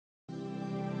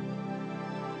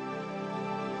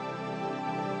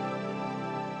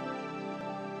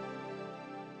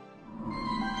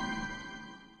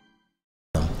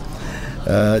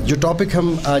जो टॉपिक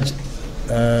हम आज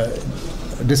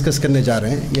डिस्कस करने जा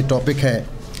रहे हैं, ये टॉपिक है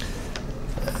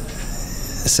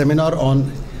seminar on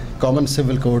common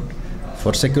civil code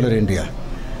for secular India.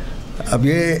 अब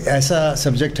ये ऐसा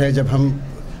सब्जेक्ट है, जब हम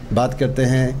बात करते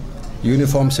हैं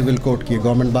यूनिफॉर्म सिविल कोड की,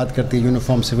 गवर्नमेंट बात करती है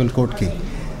यूनिफॉर्म सिविल कोड की,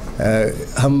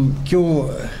 हम क्यों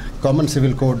कॉमन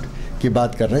सिविल कोड की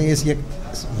बात कर रहे हैं? ये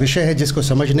विषय है जिसको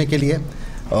समझने के लिए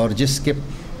और जिसके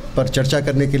पर चर्चा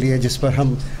करने के लिए, जिस पर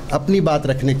हम अपनी बात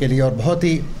रखने के लिए और बहुत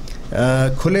ही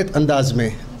खुले अंदाज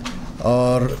में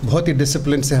और बहुत ही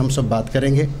डिसिप्लिन से हम सब बात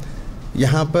करेंगे।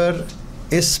 यहाँ पर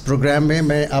इस प्रोग्राम में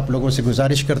मैं आप लोगों से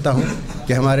गुजारिश करता हूँ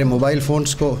कि हमारे मोबाइल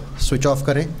फ़ोन्स को स्विच ऑफ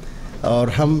करें और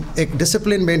हम एक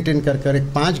डिसिप्लिन मेंटेन कर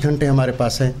एक 5 घंटे हमारे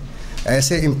पास हैं।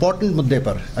 ऐसे इम्पोर्टेंट मुद्दे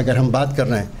पर अगर हम बात कर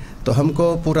रहे हैं तो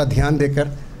हमको पूरा ध्यान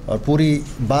देकर और पूरी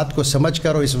बात को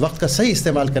समझकर और इस वक्त का सही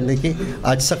इस्तेमाल करने की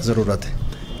आज सख्त ज़रूरत है।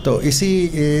 तो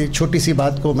इसी छोटी सी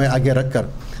बात को मैं आगे रखकर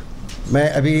मैं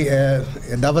अभी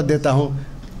दावत देता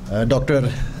हूँ डॉक्टर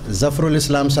ज़फ़रुल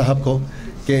इस्लाम साहब को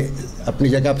कि अपनी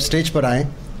जगह स्टेज पर आएँ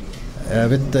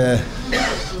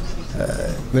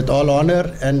with all honor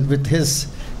and with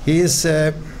he is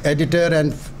editor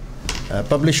and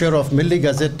publisher of Milli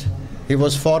Gazette. He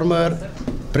was former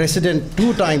president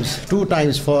two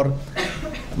times for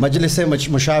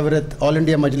Majlis-e-Mushawarat, All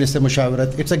India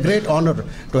Majlis-e-Mushawarat. It's a great honor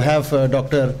to have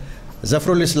Dr.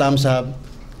 ज़फ़रुल Islam Sahab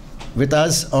with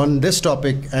us on this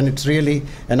topic, and it's really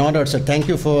an honor. So thank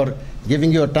you for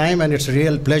giving your time, and it's a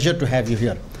real pleasure to have you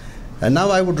here. And now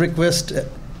I would request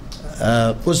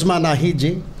Uzma Nahid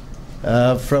ji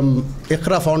from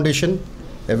Iqra Foundation,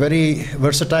 a very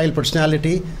versatile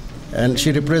personality, and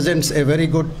she represents a very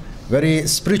good, very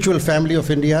spiritual family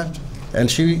of India. And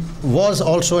she was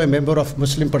also a member of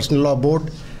Muslim Personal Law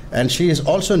Board, and she is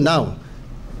also now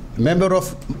member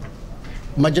of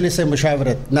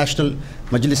Majlis-e-Mushawarat, National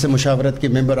Majlis-e-Mushawarat की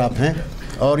member आप हैं,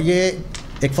 और ये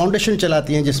एक foundation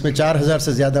चलाती हैं जिसमें 4000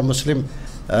 से ज़्यादा मुस्लिम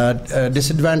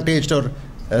डिसएडवांटेज्ड और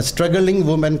स्ट्रगलिंग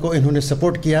वुमेन को इन्होंने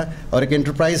सपोर्ट किया और एक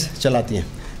एंटरप्राइज चलाती हैं।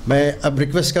 मैं अब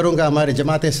रिक्वेस्ट करूंगा हमारे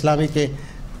जमात इस्लामी के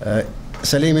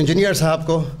सलीम इंजीनियर साहब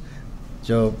को,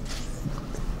 जो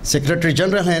सेक्रेटरी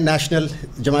जनरल हैं नेशनल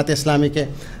जमात इस्लामी के,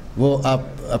 वो आप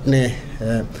अपने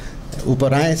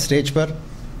ऊपर आएँ स्टेज पर।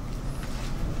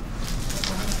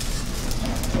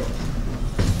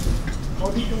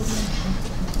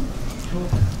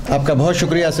 आपका बहुत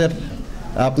शुक्रिया सर,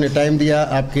 आपने टाइम दिया,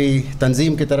 आपकी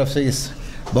तंजीम की तरफ से इस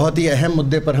बहुत ही अहम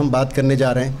मुद्दे पर हम बात करने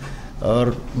जा रहे हैं,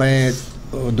 और मैं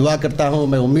दुआ करता हूं,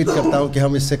 मैं उम्मीद करता हूं कि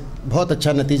हम इससे बहुत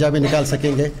अच्छा नतीजा भी निकाल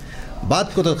सकेंगे।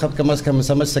 बात को तो कम अज़ कम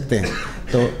समझ सकते हैं।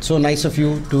 तो so nice of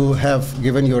you to have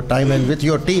given your time and with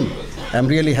your team. I am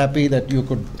really happy that you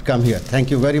could come here.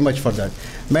 Thank you very much for that.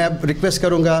 मैं अब रिक्वेस्ट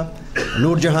करूँगा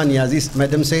नूरजहां नियाज़ी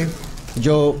मैडम से,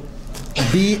 जो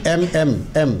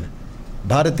BMMM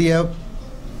भारतीय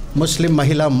मुस्लिम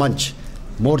महिला मंच,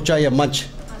 मोर्चा या मंच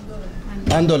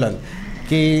आंदोलन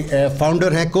की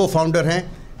फाउंडर हैं, को फाउंडर हैं।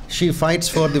 She fights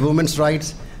for the women's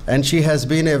rights and she has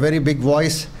been a very big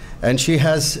voice and she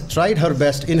has tried her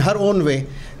best in her own way.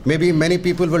 Maybe many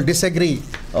people will disagree,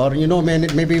 or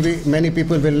many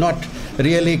people will not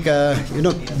really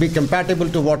be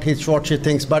compatible to what she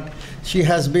thinks, but she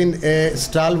has been a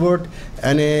stalwart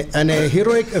and a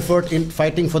heroic effort in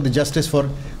fighting for the justice for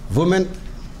women,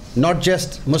 not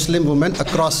just Muslim women,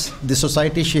 across the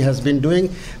society. She has been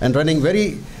doing and running very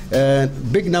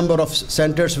big number of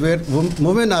centers where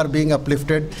women are being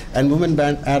uplifted and women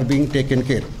are being taken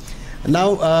care. Now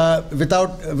with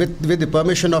the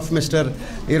permission of Mr.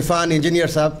 Irfan engineer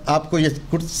साहब, आपको ये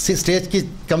stage की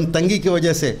कम तंगी की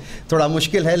वजह से थोड़ा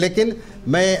मुश्किल है, लेकिन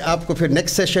मैं आपको फिर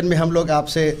नेक्स्ट सेशन में हम लोग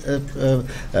आपसे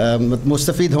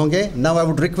मुस्तफ़ीद होंगे। Now I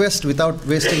would request, without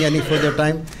wasting any further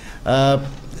time,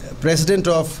 President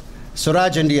of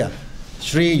SWARAJ India,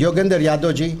 Shri Yogendra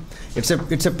Yadav ji.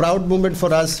 It's a proud moment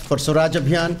for us, for SWARAJ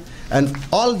Abhiyan and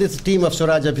all this team of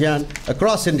SWARAJ Abhiyan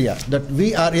across India, that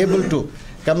we are able to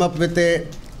come up with a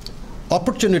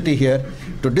opportunity here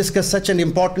to discuss such an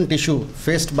important issue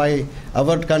faced by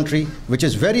our country, which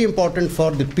is very important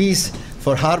for the peace,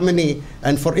 for harmony,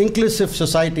 and for inclusive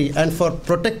society, and for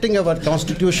protecting our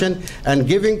constitution and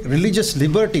giving religious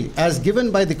liberty as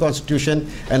given by the constitution,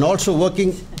 and also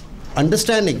working,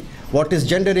 understanding what is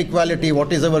gender equality,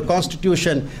 what is our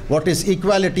constitution, what is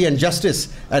equality and justice,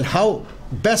 and how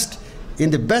best, in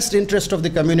the best interest of the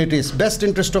communities, best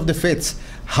interest of the faiths,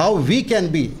 how we can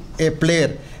be a player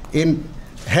in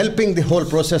helping the whole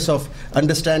process of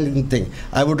understanding the thing.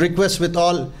 I would request with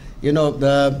all,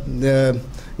 the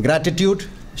gratitude,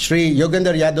 Shri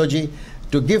Yogendra Yadav ji,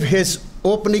 to give his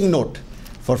opening note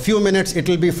for few minutes, it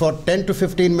will be for 10 to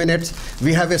 15 minutes.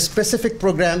 We have a specific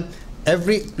program.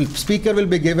 Every speaker will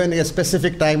be given a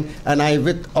specific time, and I,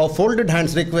 with our folded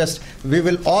hands, request we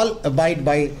will all abide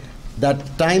by that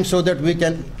time so that we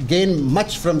can gain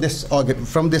much from this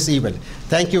event.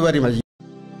 Thank you very much.